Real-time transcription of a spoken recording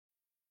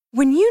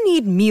When you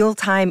need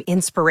mealtime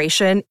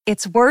inspiration,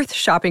 it's worth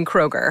shopping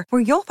Kroger,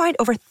 where you'll find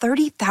over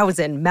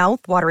 30,000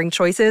 mouth-watering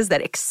choices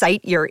that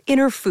excite your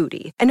inner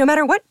foodie. And no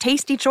matter what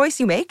tasty choice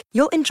you make,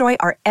 you'll enjoy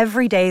our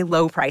everyday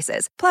low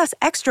prices, plus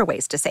extra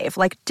ways to save,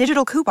 like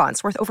digital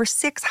coupons worth over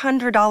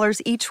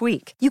 $600 each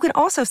week. You can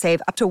also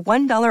save up to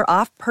 $1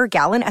 off per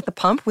gallon at the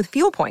pump with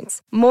fuel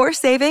points. More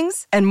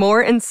savings and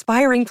more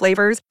inspiring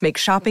flavors make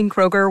shopping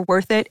Kroger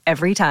worth it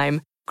every time.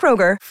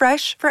 Kroger,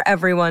 fresh for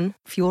everyone.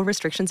 Fuel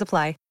restrictions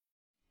apply.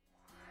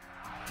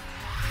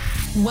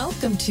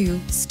 Welcome to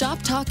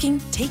Stop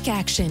Talking, Take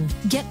Action,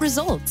 Get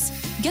Results.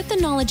 Get the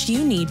knowledge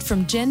you need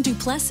from Jen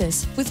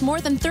Duplessis with more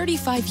than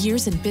 35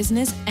 years in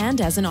business and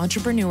as an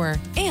entrepreneur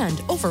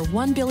and over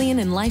 $1 billion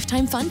in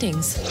lifetime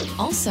fundings.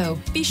 Also,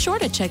 be sure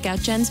to check out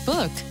Jen's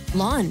book,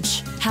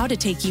 Launch: How to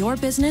Take Your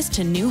Business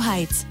to New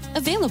Heights.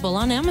 Available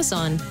on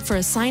Amazon. For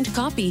a signed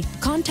copy,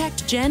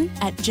 contact Jen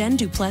at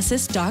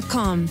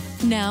jenduplessis.com.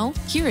 Now,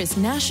 here is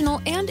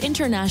national and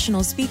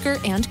international speaker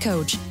and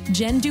coach,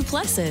 Jen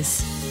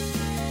Duplessis.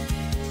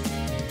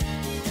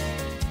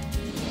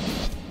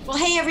 Well,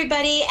 hey,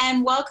 everybody,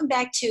 and welcome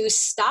back to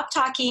Stop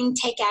Talking,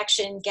 Take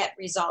Action, Get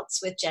Results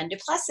with Jen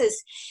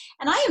Duplessis.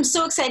 And I am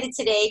so excited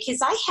today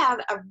because I have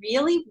a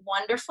really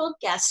wonderful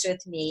guest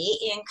with me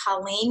in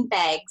Colleen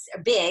Biggs.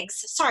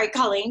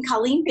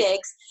 Colleen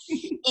Biggs.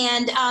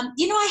 And,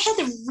 I had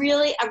a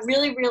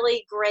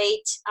really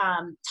great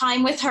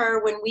time with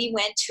her when we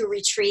went to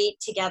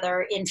retreat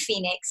together in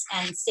Phoenix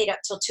and stayed up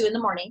till 2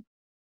 a.m.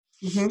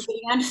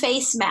 Putting on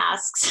face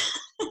masks.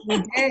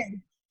 We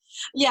did.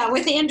 Yeah,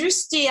 with Andrew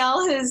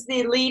Steele, who's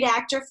the lead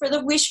actor for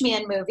the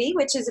Wishman movie,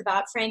 which is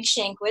about Frank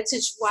Shankwitz, which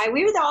is why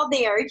we were all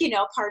there,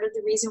 part of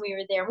the reason we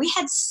were there. We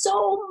had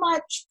so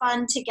much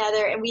fun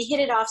together, and we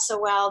hit it off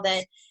so well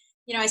that,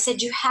 I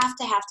said, you have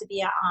to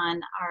be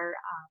on our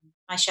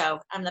my show,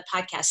 on the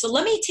podcast. So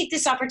let me take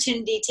this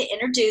opportunity to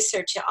introduce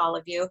her to all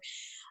of you.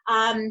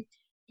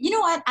 You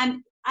know what?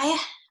 I'm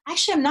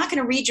not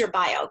going to read your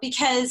bio,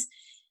 because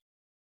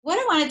what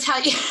I want to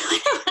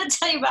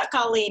tell you about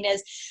Colleen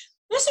is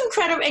there's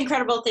some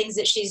incredible things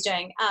that she's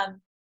doing.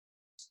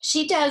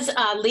 She does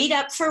Lead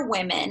Up for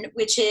Women,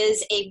 which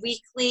is a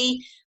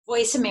weekly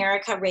Voice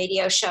America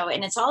radio show,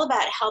 and it's all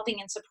about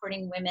helping and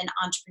supporting women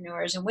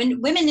entrepreneurs and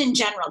women in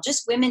general,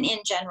 just women in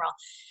general.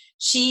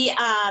 She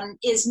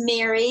is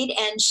married,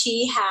 and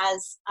she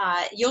has,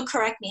 you'll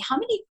correct me, how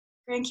many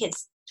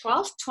grandkids?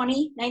 12,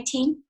 20,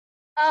 19?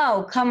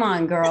 Oh, come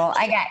on, girl.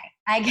 I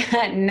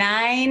got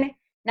nine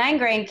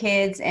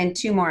grandkids and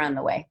 2 more on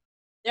the way.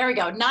 There we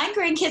go. 9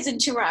 grandkids and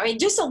 2 more. I mean,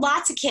 just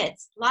lots of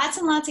kids. Lots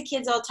and lots of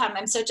kids all the time.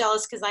 I'm so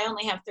jealous because I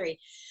only have 3.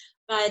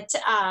 But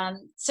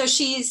so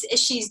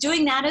she's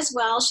doing that as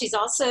well. She's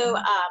also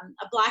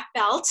a black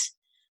belt.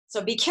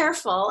 So be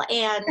careful.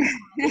 And,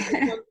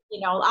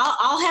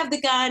 I'll have the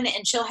gun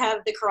and she'll have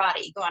the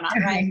karate going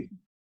on, right?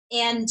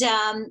 And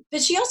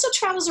but she also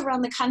travels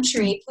around the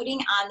country putting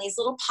on these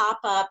little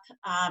pop-up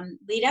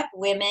Lead Up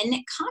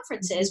Women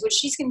conferences, which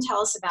she's going to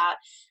tell us about.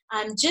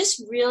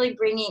 Just really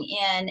bringing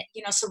in,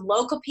 some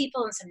local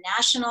people and some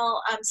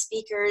national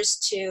speakers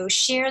to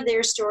share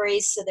their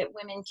stories so that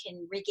women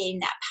can regain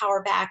that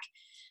power back,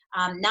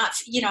 have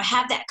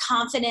that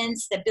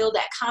confidence, build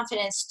that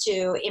confidence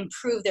to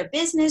improve their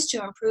business,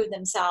 to improve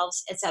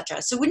themselves,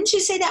 etc. So wouldn't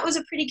you say that was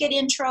a pretty good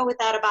intro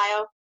without a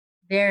bio?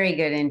 Very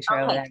good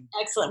intro. Okay,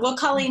 excellent. Well,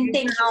 Colleen,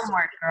 thank you.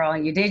 Homework, girl.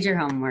 You did your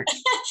homework.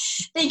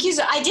 Thank you.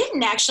 So I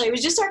didn't actually. It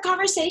was just our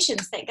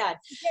conversations. Thank God.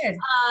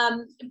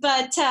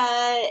 Good.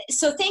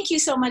 So thank you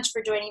so much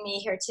for joining me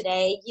here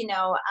today.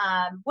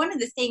 One of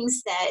the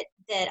things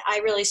that I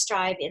really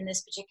strive in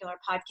this particular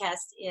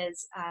podcast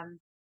is,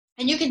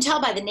 and you can tell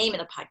by the name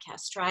of the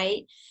podcast,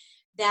 right?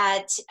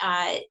 That,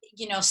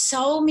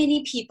 so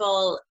many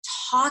people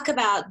talk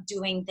about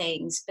doing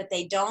things, but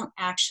they don't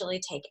actually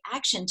take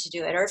action to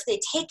do it. Or if they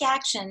take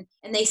action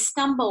and they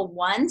stumble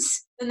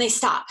once, then they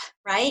stop,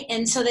 right?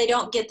 And so they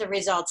don't get the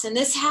results. And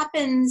this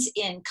happens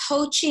in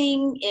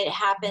coaching. It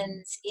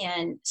happens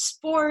in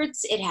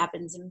sports. It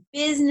happens in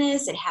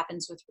business. It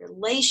happens with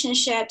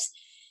relationships.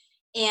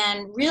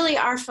 And really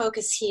our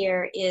focus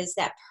here is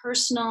that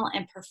personal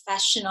and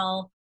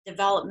professional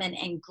development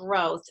and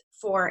growth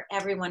for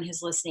everyone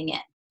who's listening in.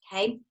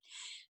 Okay.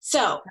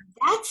 So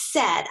that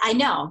said, I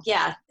know.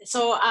 Yeah.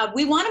 So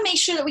we want to make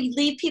sure that we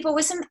leave people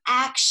with some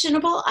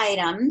actionable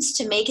items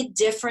to make a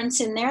difference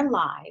in their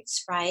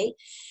lives. Right.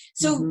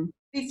 So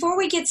before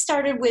we get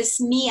started with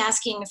me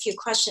asking a few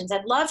questions,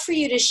 I'd love for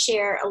you to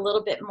share a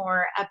little bit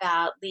more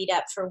about Lead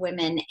Up for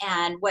Women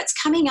and what's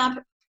coming up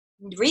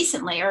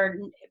recently,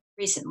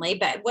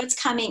 but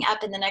what's coming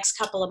up in the next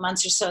couple of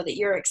months or so that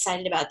you're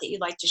excited about, that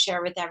you'd like to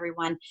share with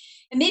everyone,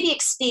 and maybe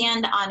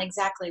expand on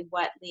exactly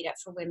what Lead Up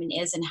for Women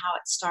is and how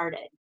it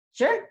started.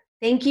 Sure.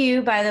 Thank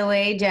you, by the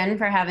way, Jen,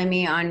 for having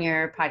me on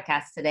your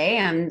podcast today.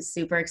 I'm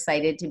super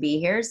excited to be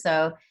here.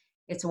 So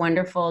it's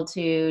wonderful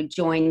to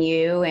join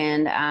you,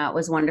 and it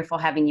was wonderful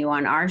having you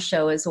on our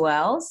show as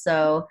well.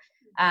 So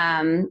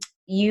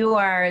you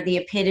are the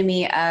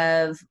epitome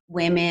of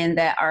women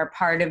that are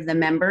part of the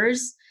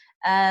members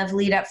of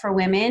Lead Up for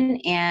Women.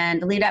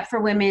 And Lead Up for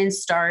Women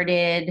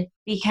started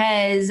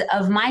because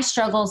of my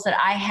struggles that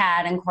I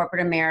had in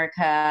corporate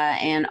America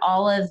and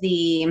all of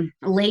the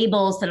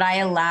labels that I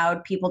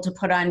allowed people to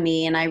put on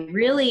me. And I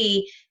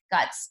really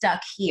got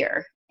stuck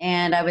here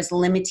and I was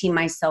limiting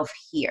myself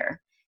here.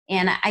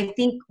 And I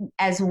think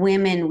as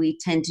women, we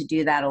tend to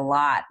do that a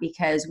lot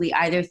because we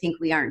either think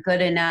we aren't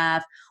good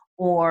enough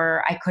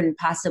or I couldn't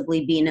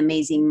possibly be an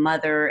amazing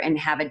mother and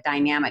have a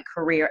dynamic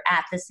career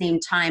at the same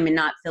time and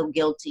not feel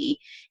guilty.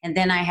 And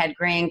then I had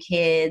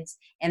grandkids,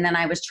 and then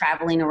I was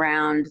traveling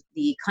around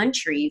the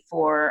country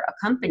for a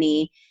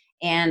company.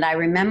 And I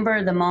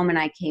remember the moment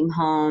I came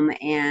home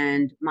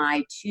and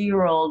my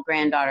 2-year-old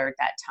granddaughter at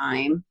that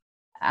time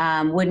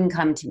wouldn't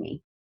come to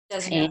me.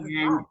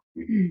 And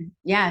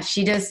yeah,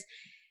 she just...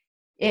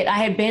 I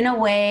had been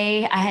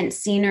away. I hadn't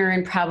seen her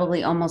in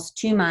probably almost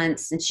 2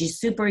 months, and she's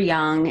super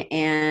young,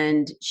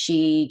 and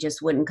she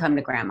just wouldn't come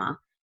to grandma.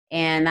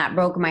 And that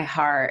broke my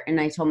heart. And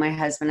I told my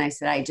husband, I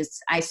said,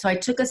 so I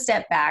took a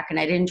step back and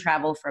I didn't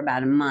travel for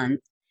about a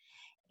month.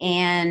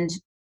 And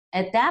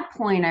at that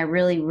point, I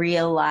really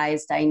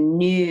realized I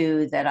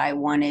knew that I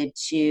wanted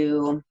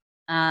to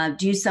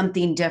do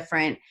something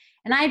different.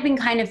 And I had been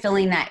kind of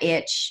feeling that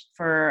itch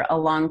for a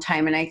long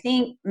time. And I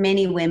think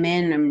many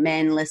women and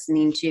men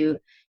listening to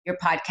your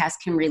podcast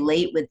can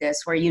relate with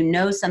this, where you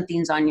know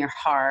something's on your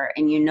heart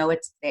and you know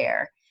it's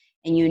there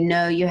and you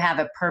know you have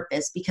a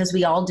purpose, because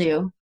we all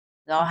do.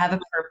 We all have a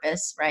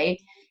purpose, right?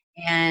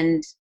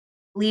 And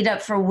Lead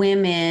Up for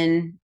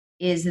Women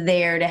is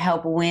there to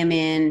help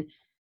women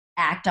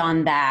act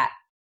on that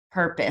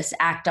purpose,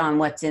 act on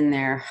what's in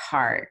their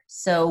heart.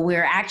 So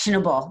we're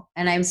actionable.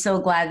 And I'm so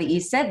glad that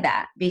you said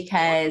that,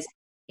 because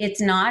it's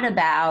not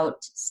about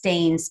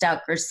staying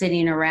stuck or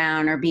sitting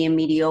around or being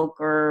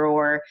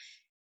mediocre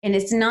and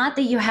it's not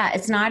that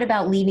it's not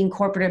about leaving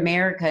corporate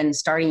America and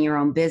starting your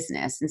own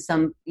business. And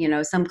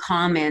some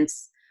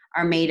comments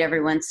are made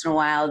every once in a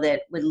while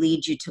that would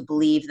lead you to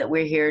believe that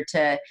we're here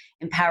to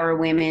empower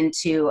women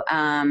to,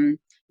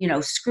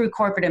 screw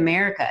corporate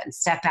America and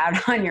step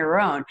out on your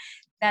own.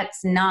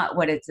 That's not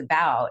what it's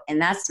about. And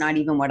that's not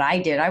even what I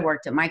did. I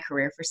worked at my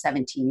career for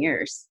 17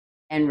 years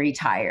and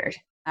retired.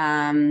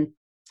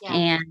 Yeah.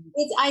 And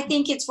I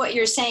think it's what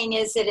you're saying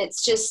is that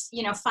it's just,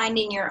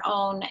 finding your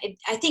own.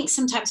 I think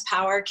sometimes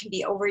power can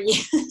be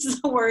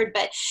overused, the word,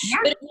 but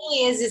it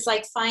really is. It's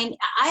like I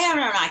don't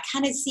know. I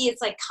kind of see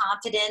it's like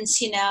confidence,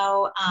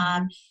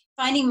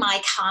 finding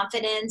my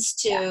confidence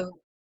to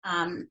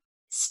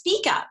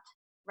speak up.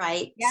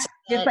 Right. Yeah.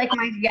 Just like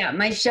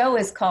my show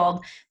is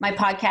called, my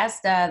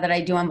podcast that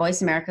I do on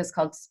Voice America is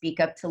called Speak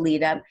Up to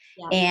Lead Up.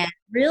 Yeah. And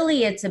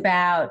really it's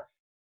about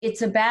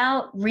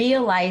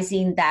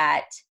realizing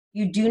that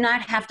you do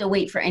not have to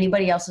wait for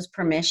anybody else's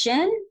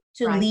permission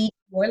to lead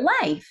your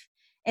life.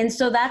 And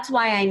so that's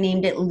why I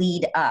named it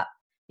Lead Up,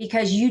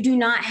 because you do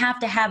not have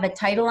to have a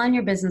title on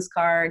your business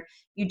card.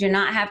 You do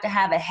not have to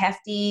have a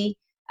hefty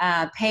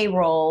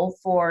payroll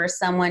for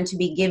someone to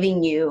be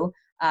giving you,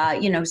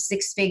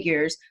 6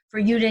 figures for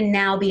you to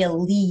now be a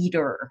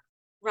leader.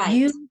 Right.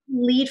 You can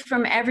lead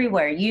from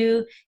everywhere.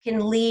 You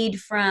can lead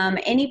from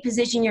any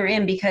position you're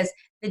in, because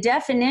the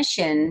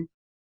definition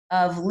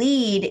of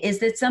lead is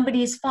that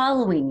somebody is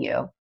following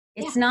you.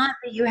 It's not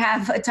that you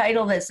have a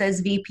title that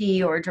says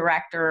VP or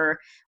director or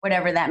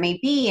whatever that may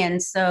be.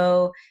 And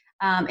so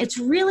it's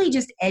really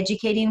just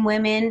educating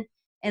women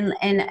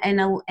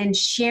and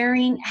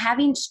sharing,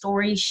 having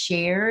stories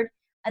shared.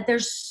 They're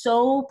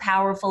so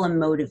powerful and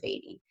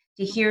motivating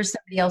to hear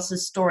somebody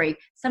else's story.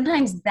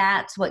 Sometimes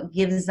that's what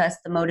gives us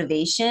the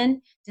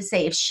motivation to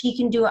say, if she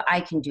can do it,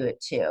 I can do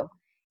it too.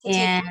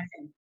 And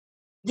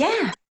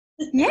yeah,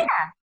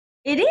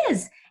 it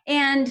is.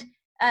 And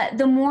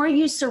the more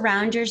you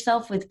surround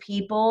yourself with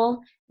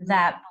people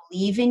that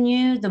believe in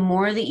you, the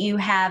more that you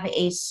have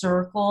a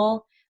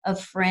circle of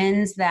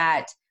friends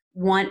that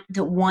want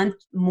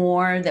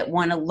more, that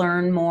want to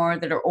learn more,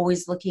 that are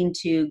always looking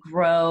to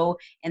grow,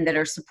 and that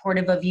are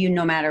supportive of you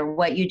no matter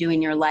what you do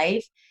in your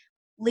life.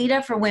 Lead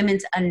Up for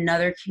Women's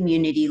another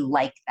community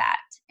like that.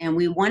 And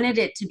we wanted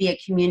it to be a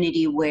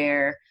community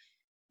where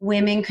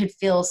women could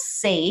feel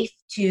safe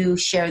to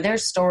share their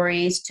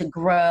stories, to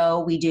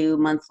grow. We do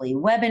monthly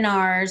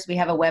webinars. We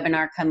have a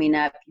webinar coming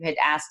up. You had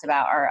asked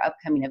about our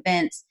upcoming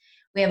events.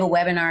 We have a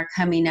webinar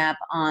coming up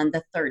on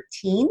the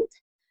 13th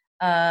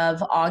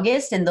of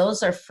August, and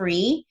those are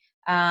free.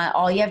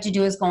 All you have to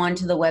do is go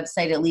onto the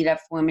website at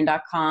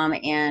leadupforwomen.com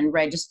and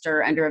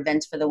register under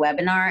events for the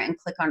webinar and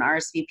click on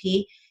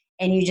RSVP.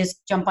 And you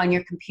just jump on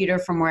your computer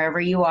from wherever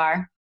you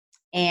are.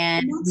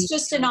 And that's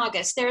just in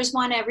August. There's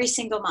one every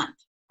single month.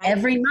 Right?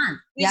 Every month.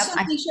 We just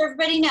want to make sure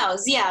everybody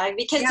knows. Yeah,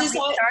 because this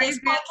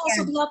podcast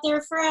will be out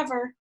there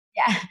forever.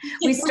 Yeah,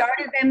 we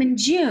started them in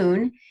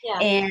June,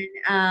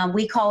 and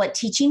we call it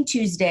Teaching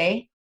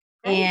Tuesday.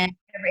 Right. And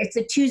it's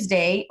a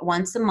Tuesday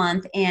once a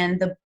month. And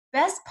the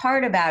best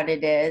part about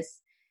it is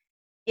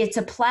it's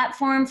a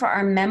platform for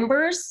our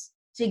members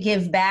to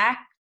give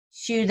back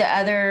to the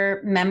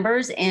other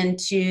members and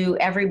to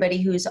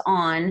everybody who's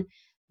on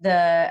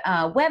the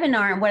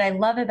webinar. And what I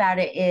love about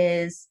it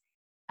is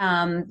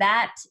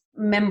that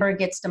member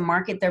gets to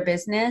market their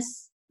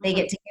business. They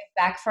get to give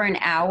back for an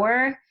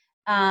hour,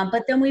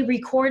 but then we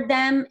record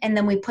them and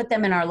then we put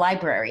them in our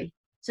library.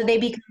 So they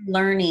become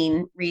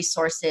learning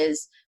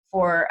resources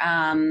for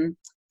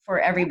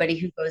everybody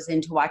who goes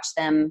in to watch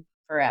them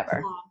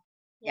forever.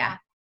 Yeah.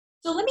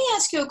 So let me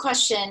ask you a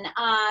question.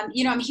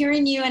 I'm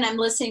hearing you and I'm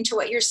listening to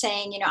what you're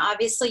saying.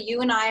 Obviously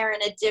you and I are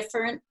in a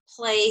different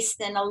place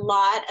than a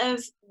lot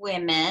of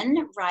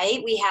women,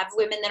 right? We have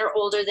women that are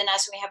older than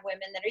us and we have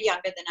women that are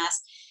younger than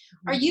us.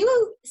 Are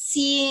you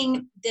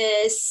seeing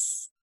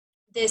this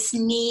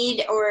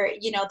need or,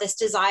 this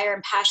desire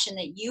and passion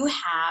that you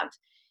have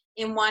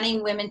in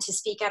wanting women to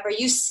speak up? Are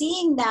you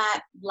seeing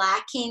that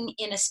lacking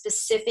in a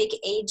specific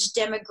age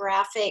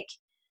demographic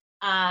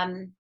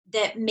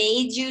that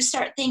made you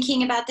start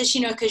thinking about this,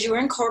 because you were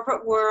in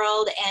corporate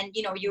world and,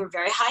 you were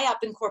very high up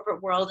in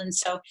corporate world. And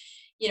so,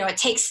 it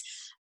takes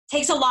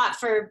a lot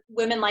for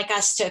women like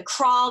us to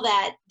crawl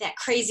that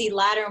crazy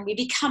ladder, and we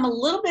become a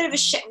little bit of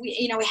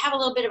we have a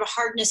little bit of a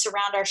hardness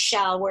around our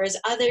shell, whereas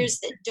others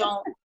that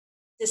don't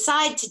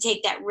decide to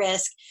take that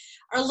risk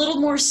are a little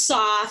more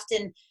soft,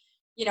 and,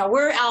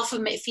 we're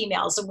alpha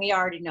females and we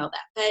already know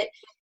that. But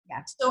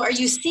yeah. So are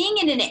you seeing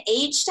it in an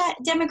age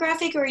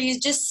demographic, or are you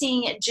just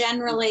seeing it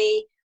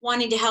generally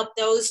wanting to help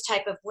those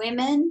type of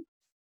women?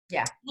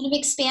 Yeah. Kind of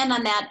expand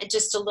on that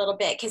just a little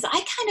bit, because I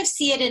kind of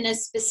see it in a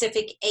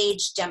specific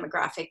age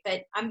demographic,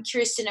 but I'm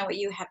curious to know what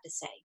you have to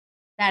say.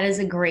 That is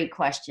a great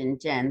question,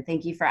 Jen.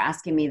 Thank you for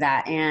asking me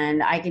that.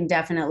 And I can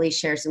definitely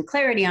share some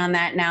clarity on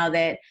that now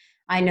that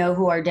I know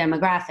who our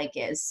demographic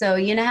is. So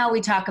you know how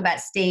we talk about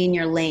stay in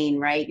your lane,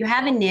 right? You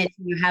have a niche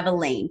and you have a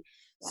lane.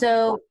 Yeah.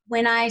 So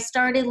when I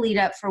started Lead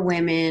Up for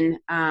Women,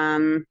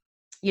 when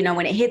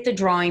it hit the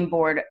drawing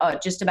board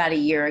just about a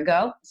year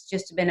ago, it's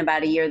just been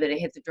about a year that it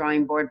hit the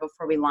drawing board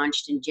before we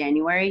launched in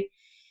January.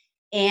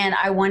 And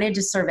I wanted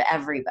to serve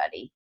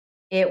everybody.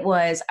 I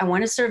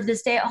want to serve the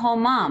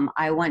stay-at-home mom.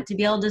 I want to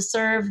be able to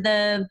serve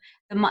the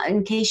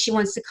in case she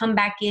wants to come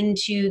back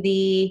into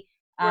the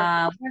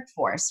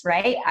workforce,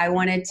 right? I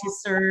wanted to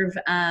serve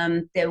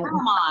the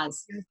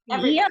grandmas.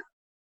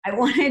 I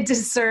wanted to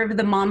serve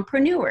the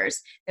mompreneurs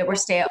that were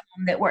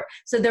stay-at-home that work.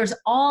 So there's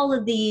all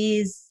of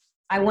these.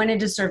 I wanted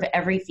to serve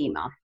every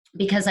female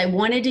because I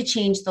wanted to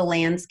change the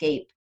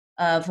landscape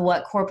of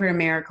what corporate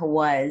America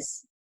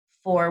was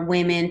for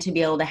women to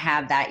be able to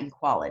have that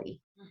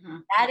equality. Mm-hmm.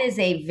 That is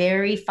a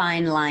very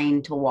fine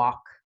line to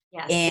walk.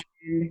 Yes.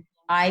 And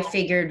I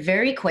figured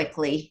very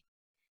quickly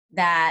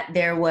that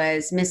there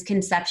was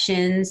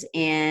misconceptions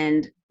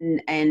and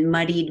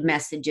muddied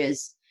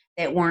messages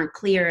that weren't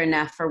clear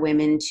enough for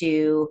women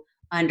to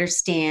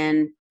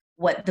understand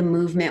what the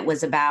movement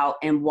was about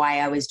and why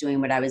I was doing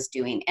what I was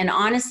doing. And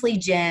honestly,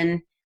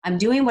 Jen, I'm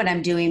doing what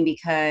I'm doing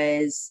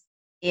because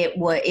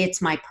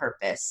it's my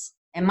purpose.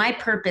 And my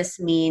purpose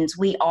means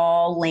we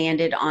all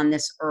landed on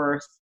this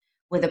earth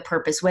with a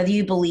purpose, whether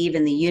you believe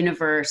in the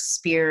universe,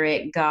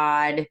 spirit,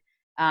 God,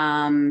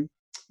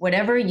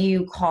 whatever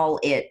you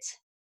call it.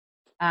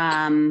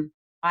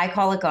 I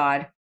call it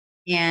God.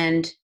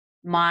 And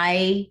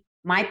my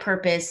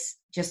purpose,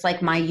 just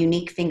like my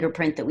unique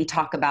fingerprint that we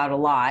talk about a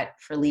lot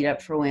for Lead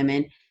Up for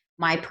Women,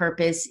 my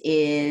purpose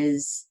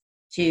is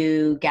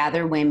to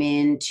gather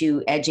women,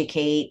 to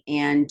educate,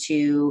 and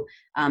to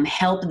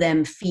help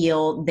them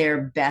feel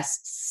their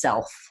best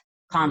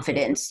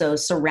self-confidence. So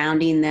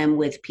surrounding them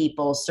with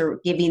people,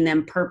 giving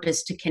them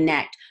purpose to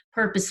connect,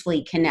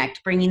 purposefully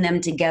connect, bringing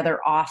them together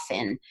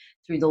often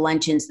through the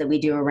luncheons that we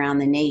do around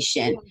the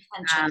nation.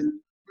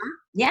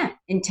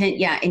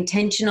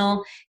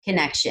 Intentional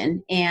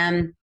connection.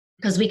 And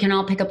because we can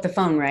all pick up the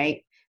phone,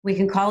 right? We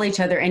can call each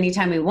other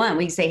anytime we want.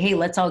 We can say, hey,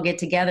 let's all get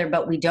together,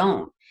 but we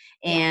don't.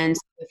 And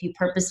if you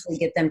purposefully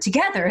get them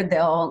together,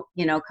 they'll,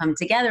 come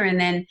together. And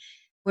then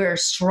we're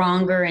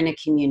stronger in a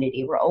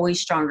community. We're always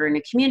stronger in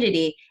a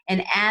community.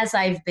 And as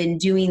I've been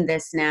doing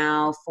this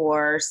now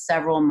for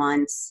several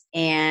months,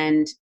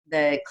 and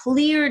the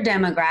clear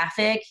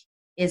demographic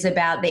is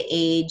about the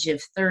age of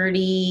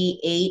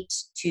 38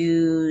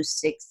 to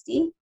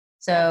 60.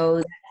 So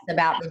that's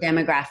about the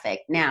demographic.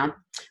 Now,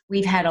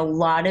 we've had a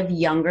lot of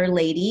younger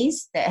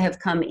ladies that have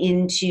come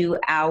into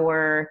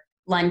our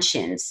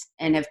luncheons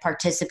and have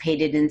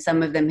participated, and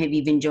some of them have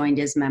even joined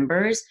as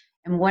members.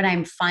 And what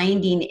I'm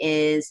finding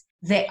is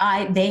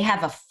that they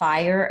have a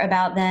fire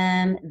about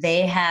them.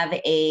 They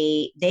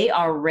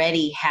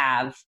already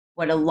have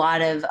what a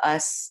lot of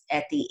us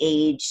at the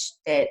age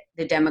that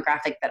the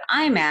demographic that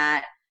I'm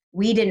at,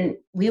 we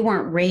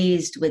weren't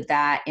raised with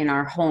that in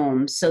our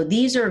homes. So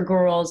these are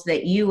girls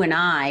that you and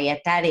I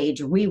at that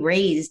age, we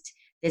raised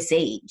this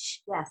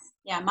age. Yes.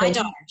 Yeah. My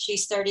daughter,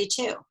 she's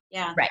 32.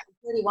 Yeah. Right.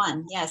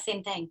 31. Yeah.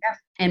 Same thing. Yep.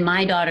 And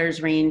my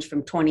daughters range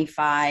from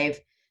 25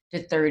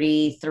 to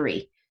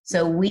 33.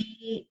 So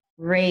we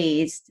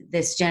raised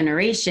this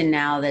generation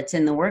now that's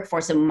in the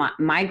workforce. And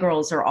my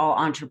girls are all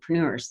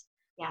entrepreneurs.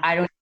 Yeah. I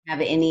don't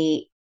have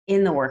any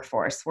in the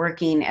workforce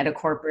working at a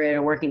corporate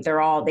or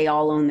they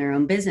all own their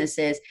own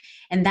businesses.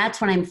 And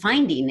that's what I'm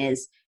finding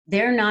is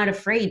they're not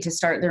afraid to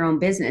start their own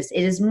business.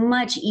 It is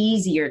much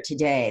easier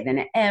today than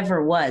it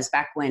ever was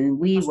back when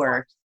we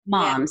were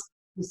moms.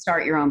 To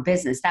start your own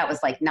business, that was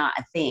like not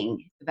a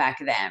thing back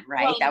then,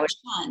 right? Well, That was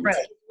shunned.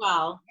 really,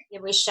 Well,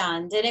 it was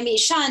shunned. And I mean,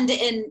 shunned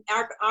in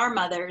our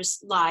mothers'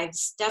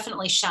 lives,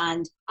 definitely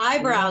shunned.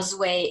 Eyebrows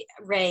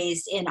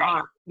raised in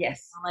our,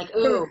 yes. like,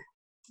 ooh,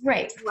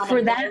 Right. one For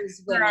of that,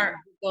 those women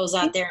who goes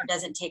out there and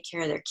doesn't take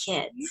care of their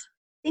kids.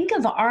 think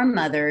of our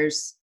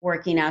mothers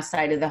working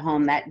outside of the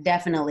home. That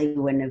definitely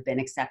wouldn't have been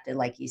accepted,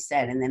 like you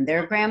said. And then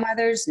their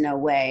grandmothers, no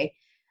way.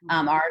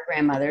 Our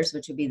grandmothers,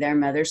 which would be their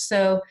mothers.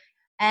 So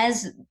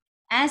as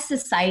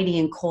society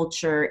and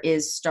culture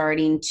is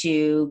starting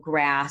to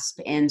grasp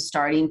and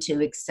starting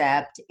to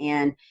accept,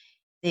 and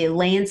the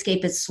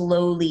landscape is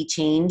slowly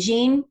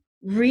changing,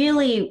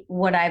 really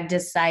what I've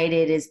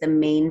decided is the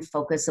main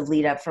focus of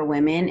Lead Up for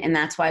Women. And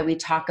that's why we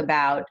talk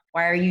about,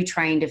 why are you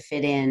trying to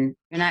fit in?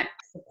 You're not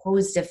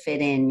supposed to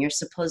fit in. You're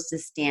supposed to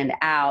stand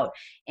out,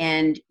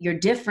 and you're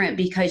different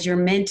because you're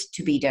meant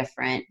to be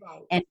different.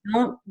 Right. And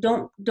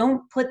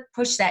don't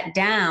push that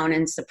down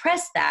and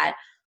suppress that.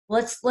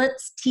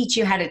 Let's teach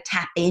you how to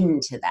tap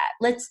into that.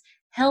 Let's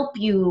help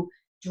you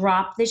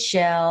drop the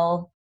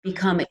shell,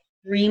 become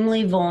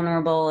extremely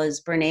vulnerable,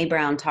 as Brene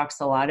Brown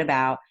talks a lot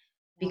about,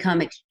 become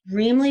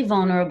extremely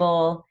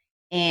vulnerable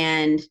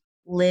and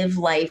live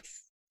life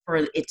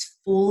for its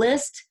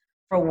fullest,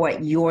 for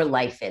what your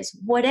life is,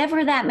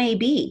 whatever that may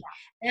be.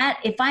 That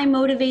if I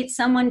motivate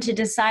someone to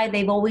decide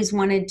they've always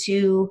wanted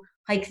to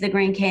hike the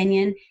Grand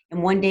Canyon,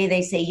 and one day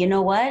they say, you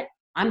know what,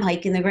 I'm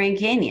hiking the Grand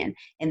Canyon,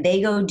 and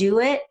they go do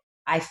it,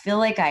 I feel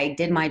like I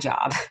did my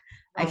job.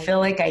 Right. I feel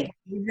like I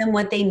gave them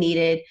what they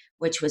needed,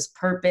 which was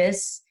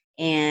purpose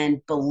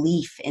and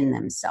belief in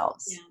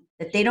themselves. Yeah.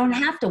 That they don't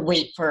have to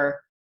wait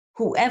for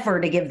whoever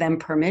to give them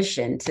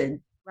permission to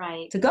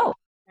go.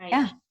 Right.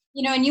 Yeah.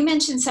 You know, and you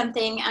mentioned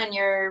something on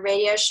your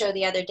radio show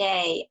the other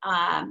day,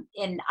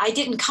 and I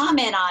didn't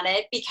comment on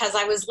it because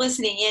I was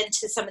listening in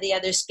to some of the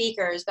other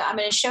speakers, but I'm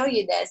going to show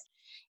you this.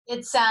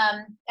 It's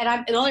the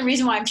only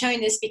reason why I'm showing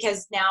this,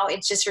 because now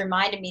it's just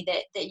reminded me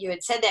that you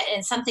had said that,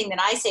 and something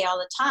that I say all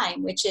the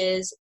time, which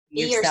is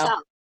be yourself.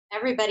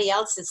 Everybody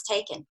else is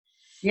taken.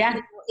 Yeah. You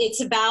know,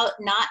 it's about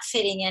not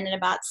fitting in and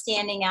about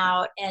standing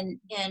out and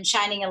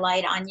shining a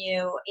light on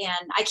you.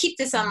 And I keep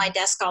this on my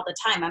desk all the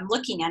time. I'm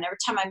looking at it every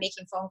time I'm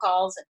making phone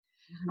calls,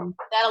 and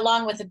that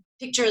along with a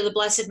picture of the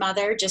Blessed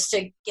Mother, just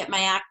to get my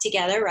act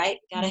together, right?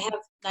 Got to have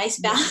nice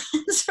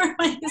balance for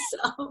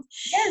myself.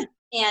 Yeah.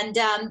 And,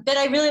 but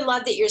I really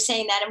love that you're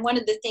saying that. And one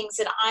of the things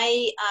that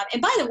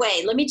and by the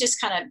way, let me just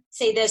kind of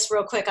say this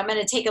real quick. I'm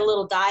going to take a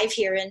little dive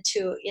here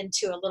into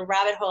a little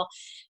rabbit hole.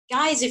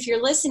 Guys, if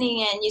you're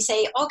listening and you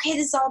say, okay,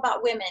 this is all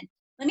about women,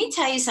 let me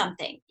tell you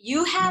something.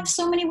 You have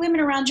so many women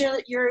around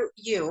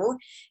you.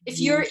 If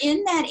you're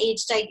in that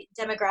age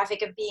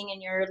demographic of being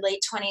in your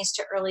late 20s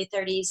to early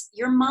 30s,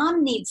 your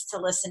mom needs to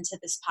listen to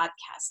this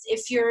podcast.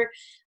 If your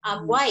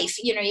wife,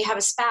 you know, you have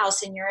a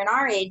spouse and you're in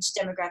our age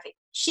demographic,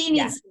 she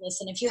needs to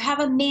listen. If you have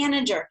a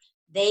manager,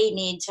 they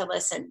need to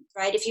listen,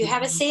 right? If you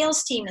have a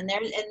sales team and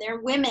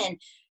they're women,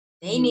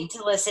 they need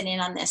to listen in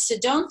on this. So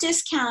don't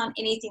discount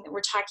anything that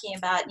we're talking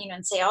about, you know,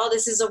 and say, oh,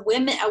 this is a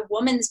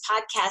woman's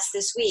podcast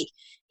this week.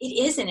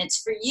 It isn't.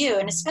 It's for you.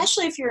 And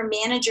especially if you're a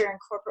manager in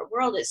corporate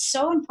world, it's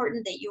so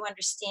important that you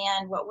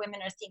understand what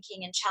women are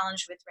thinking and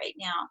challenged with right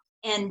now.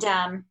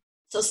 And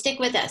so stick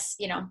with us,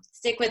 you know,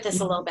 stick with us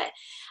a little bit.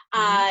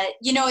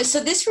 You know, so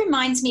this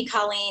reminds me,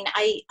 Colleen,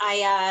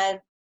 I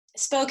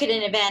spoke at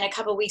an event a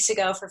couple of weeks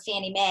ago for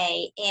Fannie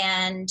Mae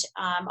and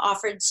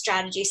offered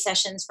strategy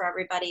sessions for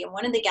everybody. And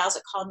one of the gals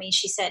that called me,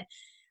 she said,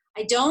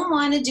 I don't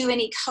want to do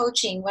any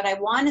coaching. What I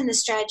want in the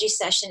strategy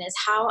session is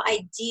how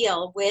I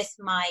deal with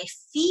my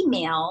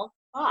female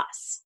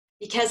boss,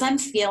 because I'm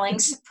feeling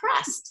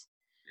suppressed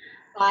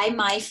by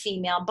my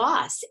female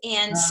boss.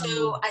 And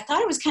so I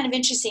thought it was kind of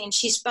interesting. And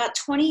she's about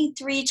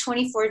 23,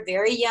 24,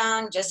 very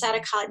young, just out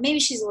of college. Maybe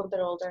she's a little bit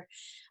older.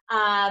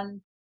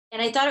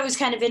 And I thought it was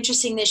kind of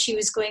interesting that she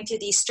was going through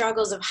these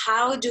struggles of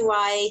how do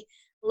I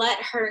let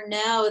her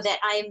know that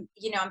I'm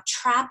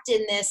trapped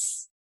in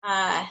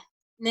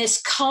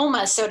this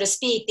coma, so to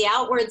speak, the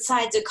outward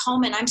side's a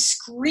coma, and I'm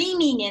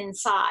screaming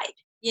inside,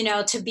 you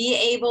know, to be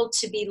able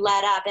to be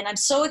let up. And I'm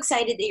so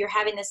excited that you're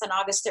having this on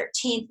August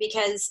 13th,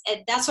 because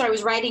that's what I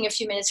was writing a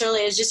few minutes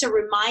earlier, is just a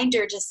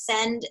reminder to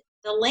send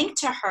the link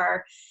to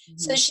her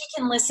so she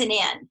can listen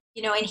in,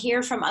 you know, and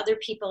hear from other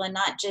people and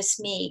not just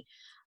me.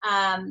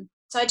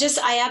 So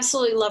I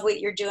absolutely love what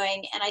you're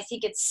doing. And I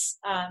think it's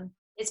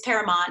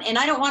paramount. And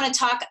I don't want to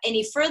talk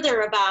any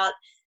further about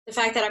the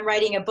fact that I'm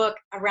writing a book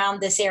around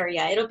this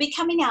area. It'll be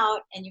coming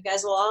out and you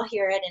guys will all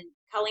hear it. And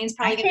Colleen's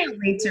probably I can't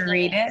wait to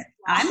read it.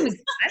 I'm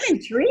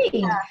intrigued.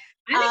 Yeah.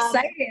 I'm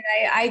excited.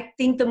 I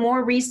think the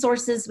more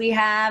resources we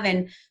have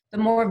and the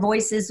more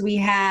voices we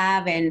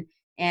have and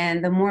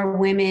the more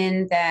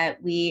women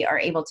that we are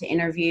able to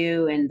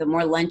interview and the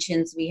more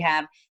luncheons we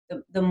have,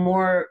 the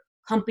more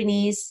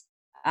companies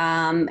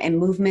and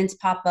movements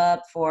pop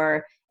up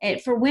for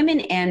women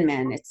and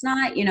men. It's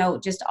not, you know,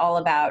 just all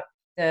about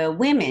the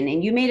women.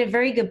 And you made a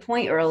very good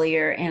point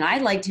earlier. And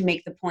I'd like to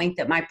make the point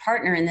that my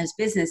partner in this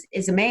business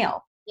is a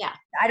male. Yeah.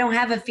 I don't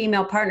have a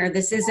female partner.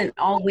 This isn't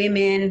all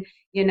women,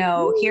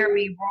 hear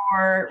me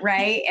roar,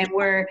 right? And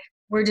we're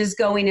just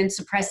going and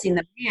suppressing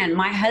the man.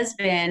 My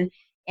husband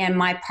and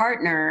my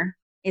partner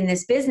in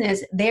this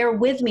business, they're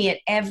with me at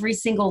every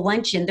single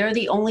luncheon. They're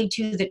the only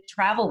two that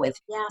travel with.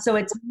 Yeah. So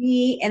it's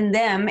me and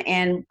them.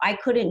 And I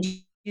couldn't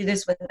do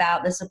this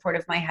without the support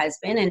of my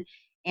husband.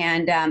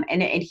 And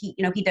he,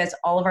 he does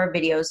all of our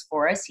videos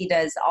for us. He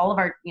does all of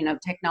our,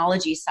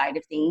 technology side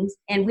of things.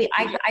 And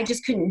I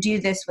just couldn't do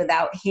this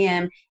without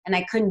him. And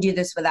I couldn't do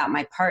this without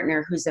my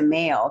partner, who's a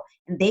male.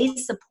 And they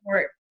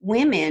support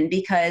women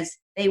because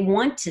they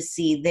want to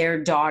see their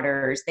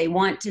daughters. They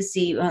want to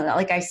see,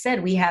 like I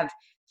said, we have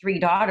 3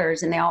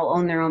 daughters and they all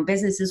own their own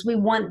businesses. We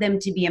want them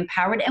to be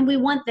empowered, and we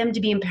want them to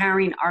be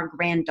empowering our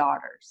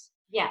granddaughters.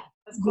 Yeah,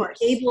 of course.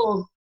 Be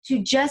able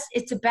to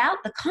it's about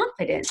the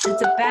confidence.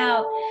 It's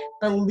about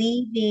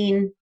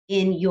believing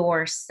in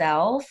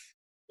yourself,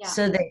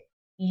 so that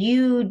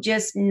you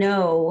just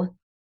know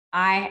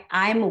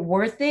I'm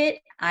worth it.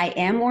 I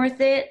am worth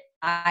it.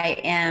 I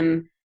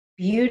am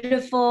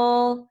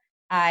beautiful.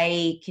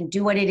 I can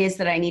do what it is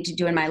that I need to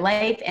do in my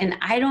life. And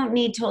I don't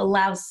need to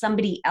allow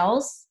somebody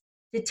else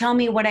to tell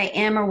me what I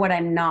am or what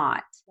I'm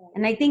not.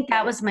 And I think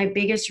that was my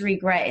biggest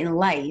regret in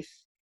life,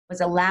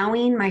 was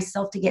allowing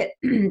myself to get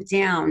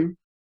down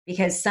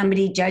because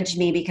somebody judged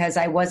me because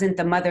I wasn't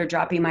the mother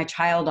dropping my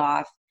child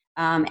off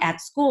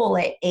at school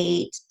at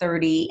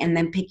 8:30 and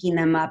then picking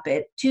them up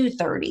at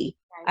 2:30.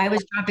 I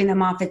was dropping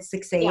them off at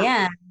 6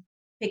 a.m.,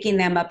 picking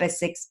them up at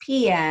 6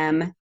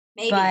 p.m.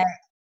 Maybe. But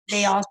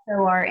they also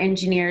are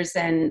engineers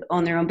and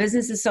own their own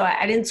businesses. So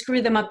I didn't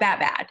screw them up that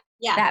bad.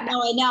 Yeah,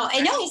 no, I know.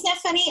 Isn't that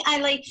funny?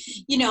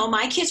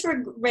 My kids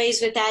were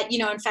raised with that.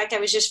 In fact, I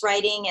was just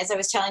writing, as I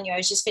was telling you, I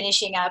was just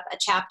finishing up a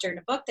chapter in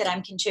a book that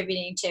I'm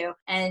contributing to.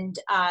 And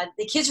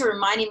the kids were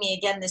reminding me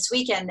again this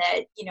weekend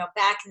that,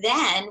 back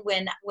then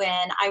when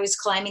I was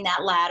climbing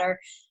that ladder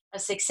of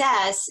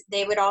success,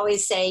 they would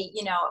always say,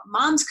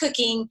 Mom's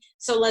cooking,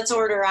 so let's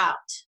order out,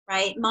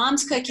 right?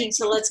 Mom's cooking,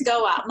 so let's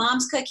go out.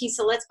 Mom's cooking,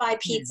 so let's buy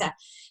pizza.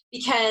 Mm-hmm.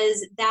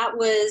 Because that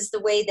was the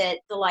way that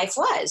the life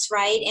was,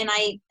 right? And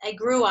I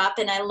grew up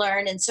and I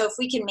learned. And so if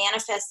we can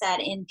manifest that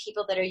in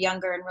people that are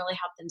younger and really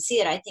help them see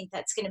it, I think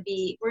that's going to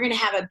be, we're going to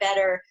have a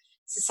better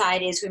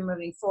society as we're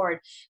moving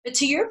forward. But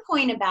to your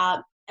point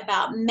about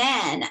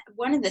men,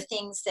 one of the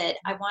things that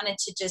I wanted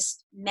to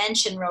just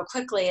mention real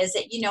quickly is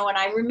that, and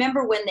I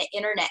remember when the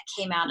internet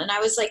came out and I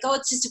was like, oh,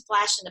 it's just a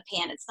flash in the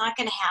pan. It's not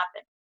going to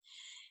happen.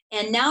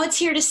 And now it's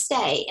here to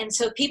stay. And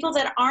so people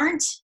that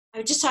aren't,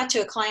 I just talked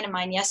to a client of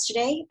mine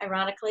yesterday,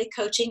 ironically,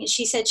 coaching, and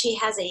she said she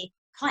has a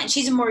client.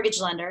 She's a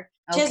mortgage lender.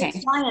 She has a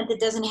client that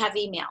doesn't have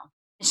email.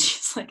 And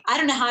she's like, I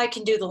don't know how I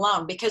can do the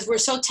loan because we're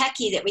so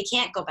techie that we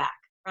can't go back,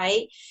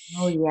 right?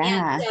 Oh,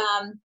 yeah.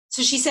 And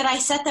so she said, I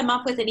set them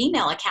up with an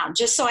email account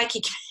just so I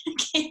could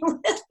communicate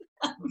with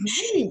them.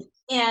 Mm-hmm.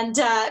 And,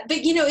 but,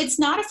 it's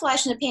not a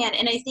flash in the pan.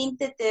 And I think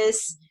that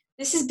this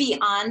is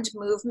beyond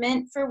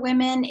movement for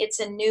women. It's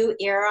a new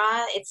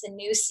era. It's a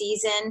new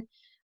season.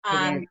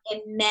 And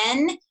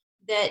men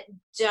that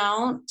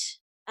don't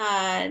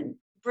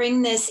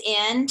bring this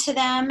in to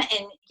them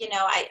and,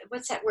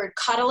 what's that word?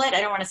 Cuddle it. I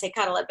don't want to say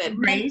cuddle it, but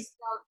men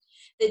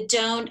that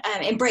don't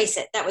embrace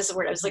it. That was the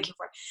word I was looking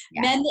for.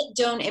 Yeah. Men that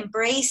don't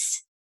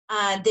embrace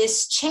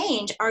this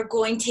change are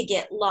going to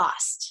get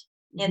lost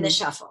in the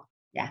shuffle.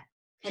 Yeah.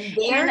 And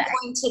they're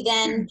going to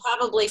then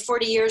probably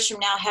 40 years from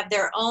now have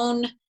their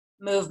own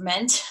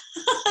movement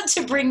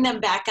to bring them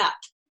back up.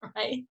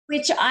 Right.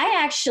 Which I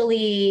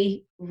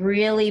actually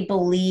really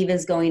believe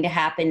is going to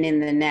happen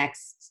in the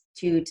next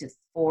 2 to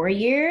 4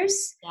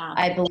 years. Yeah.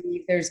 I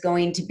believe there's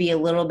going to be a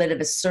little bit of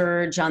a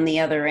surge on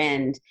the other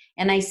end.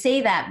 And I say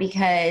that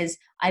because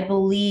I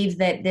believe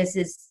that this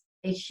is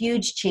a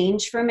huge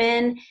change for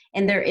men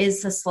and there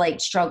is a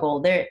slight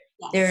struggle. There's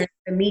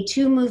the Me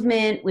Too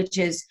movement, which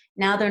is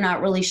now they're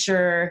not really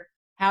sure,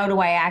 how do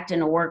I act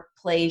in a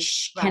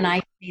workplace? Right. Can I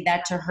say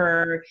that to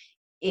her?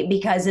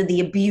 Because of the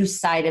abuse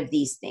side of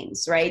these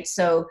things, right?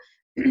 So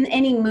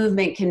any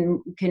movement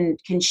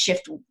can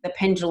shift the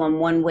pendulum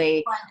one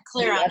way.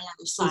 Clear on the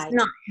other side. It's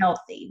not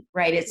healthy,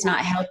 right? It's not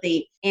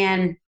healthy.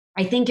 And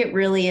I think it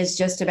really is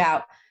just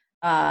about,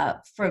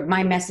 for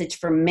my message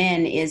for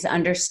men is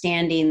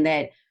understanding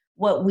that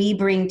what we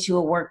bring to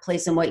a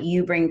workplace and what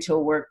you bring to a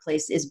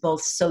workplace is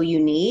both so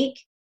unique,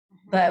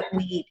 but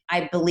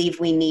I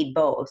believe we need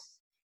both.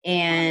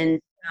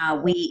 And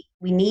we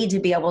need to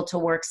be able to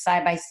work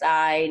side by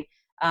side,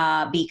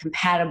 be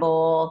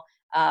compatible,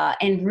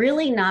 and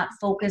really not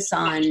focus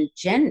on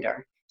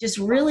gender. Just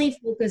really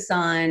focus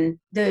on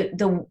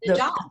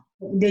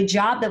the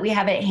job that we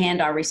have at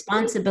hand, our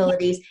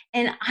responsibilities.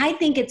 And I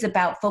think it's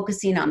about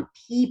focusing on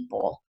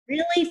people.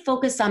 Really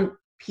focus on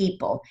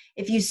people.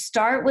 If you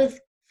start with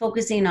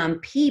focusing on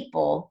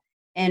people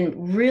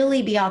and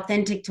really be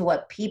authentic to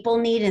what people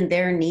need and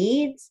their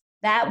needs,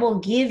 that will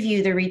give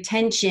you the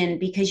retention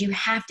because you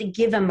have to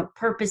give them a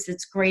purpose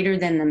that's greater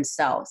than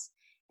themselves.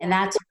 And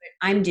that's what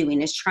I'm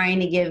doing, is trying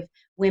to give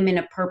women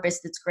a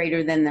purpose that's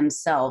greater than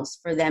themselves,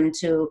 for them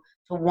to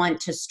want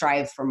to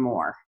strive for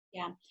more.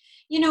 Yeah.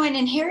 And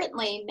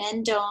inherently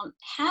men don't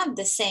have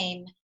the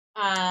same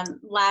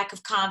lack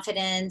of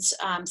confidence,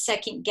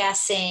 second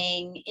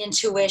guessing,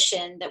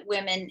 intuition that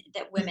women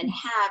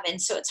have.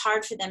 And so it's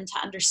hard for them to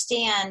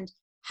understand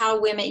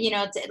how women,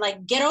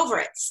 like, get over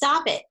it,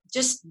 stop it,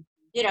 just,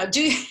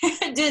 do,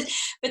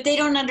 but they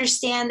don't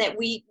understand that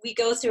we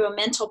go through a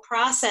mental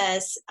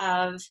process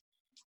of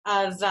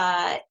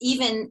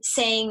even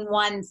saying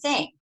one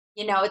thing.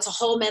 It's a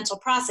whole mental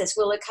process.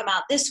 Will it come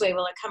out this way?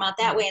 Will it come out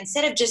that way?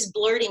 Instead of just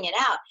blurting it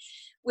out,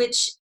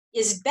 which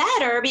is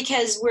better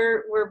because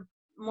we're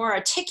more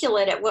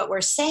articulate at what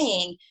we're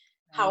saying.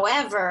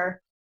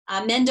 However,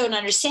 men don't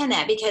understand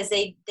that because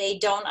they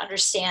don't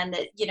understand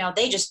that,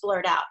 they just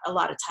blurt out a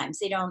lot of times.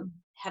 They don't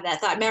have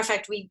that thought. Matter of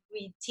fact, we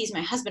tease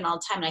my husband all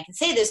the time, and I can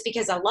say this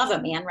because I love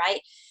a man,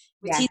 right?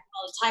 We tease him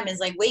all the time.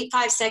 It's like, wait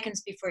 5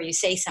 seconds before you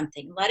say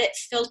something. Let it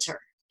filter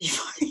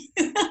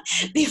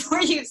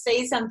before you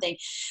say something,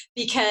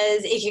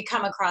 because it could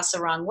come across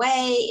the wrong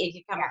way. It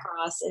could come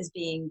across as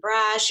being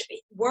brash.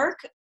 Work,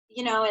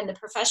 in the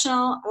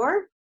professional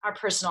or our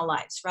personal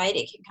lives, right?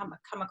 It can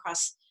come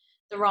across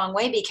the wrong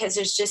way because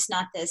there's just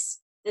not this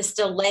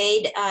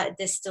delayed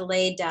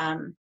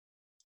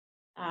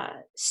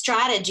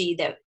strategy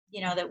that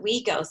that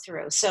we go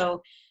through.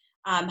 So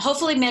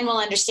hopefully men will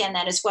understand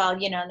that as well,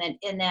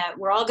 and that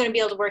we're all going to be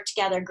able to work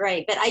together.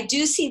 Great. But I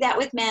do see that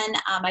with men.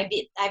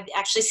 I've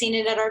actually seen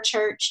it at our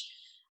church.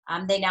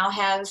 They now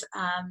have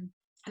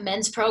a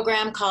men's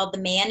program called The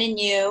Man in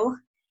You,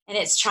 and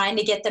it's trying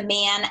to get the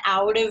man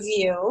out of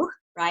you,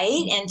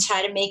 right? And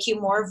try to make you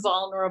more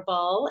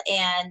vulnerable.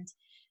 And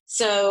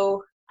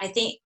so I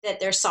think that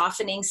they're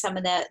softening some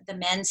of the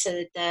men so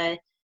that the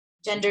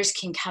genders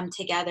can come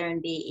together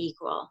and be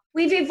equal.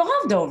 We've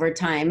evolved over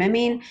time. I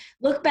mean,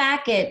 look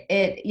back at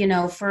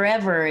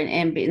forever,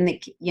 and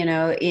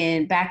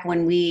in back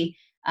when we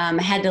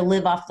had to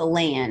live off the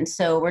land.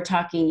 So we're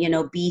talking,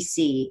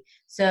 BC.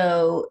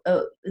 So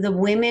the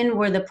women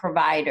were the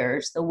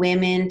providers. The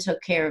women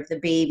took care of the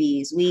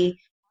babies.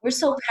 We're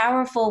so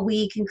powerful.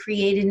 We can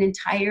create an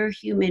entire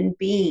human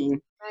being,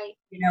 right?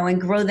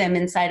 And grow them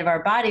inside of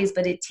our bodies.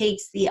 But it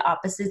takes the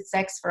opposite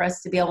sex for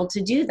us to be able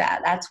to do that.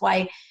 That's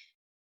why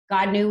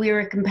God knew we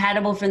were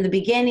compatible from the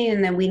beginning,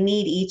 and that we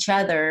need each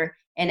other,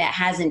 and it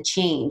hasn't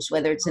changed,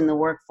 whether it's in the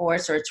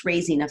workforce or it's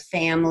raising a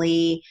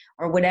family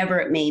or whatever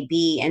it may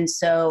be. And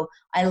so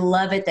I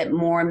love it that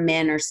more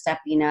men are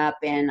stepping up,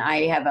 and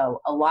I have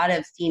a lot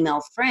of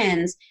female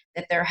friends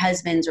that their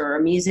husbands are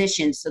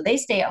musicians, so they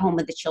stay at home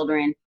with the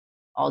children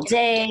all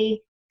day.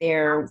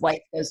 Their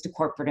wife goes to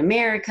corporate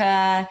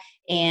America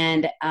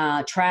and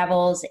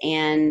travels,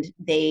 and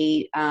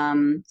they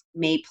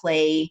may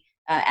play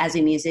as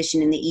a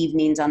musician in the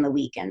evenings on the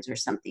weekends or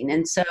something.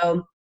 And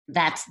so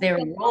that's their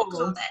role.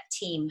 Call that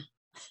team.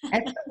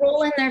 That's the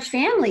role in their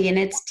family, and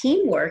it's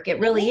teamwork. It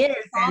really is.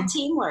 It's all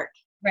teamwork.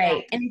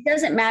 Right. And it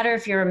doesn't matter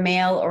if you're a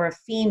male or a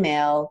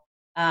female,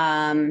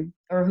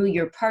 or who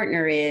your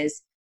partner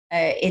is,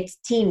 it's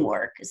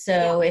teamwork.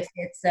 So if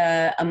it's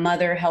a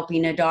mother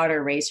helping a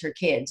daughter raise her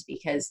kids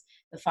because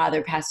the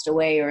father passed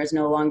away or is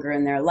no longer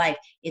in their life,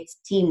 it's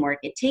teamwork.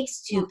 It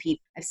takes two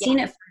people. I've seen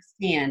it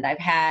firsthand.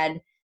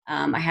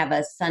 I have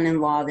a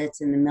son-in-law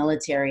that's in the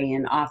military,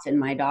 and often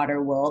my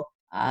daughter will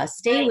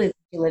stay with.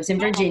 She lives in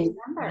Virginia.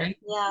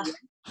 Yeah.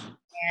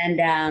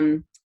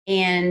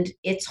 And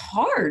it's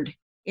hard.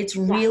 It's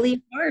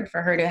really hard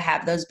for her to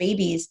have those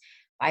babies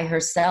by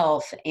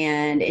herself,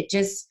 and it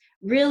just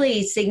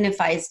really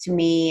signifies to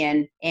me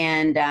and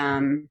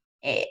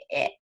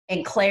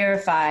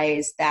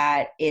clarifies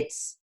that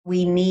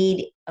we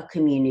need a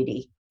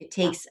community. It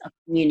takes a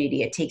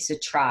community. It takes a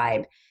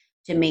tribe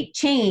to make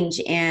change,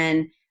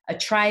 and a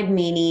tribe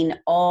meaning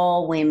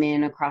all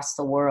women across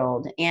the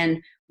world.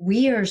 And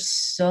we are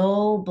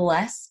so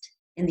blessed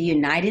in the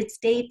United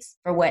States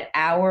for what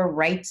our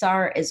rights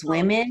are as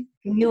women.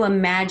 Can you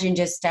imagine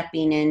just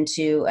stepping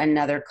into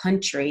another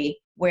country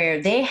where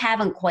they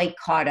haven't quite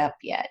caught up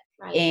yet?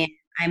 Right. And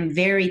I'm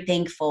very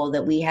thankful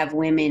that we have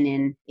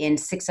women in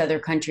 6 other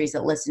countries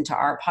that listen to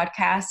our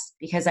podcast,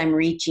 because I'm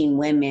reaching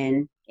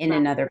women in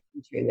another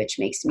country, which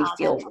makes me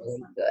feel really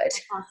good.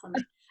 That's awesome.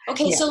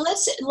 Okay, so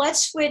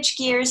let's switch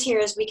gears here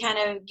as we kind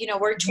of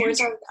work towards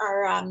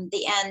our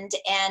the end,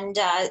 and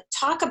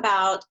talk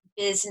about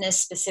business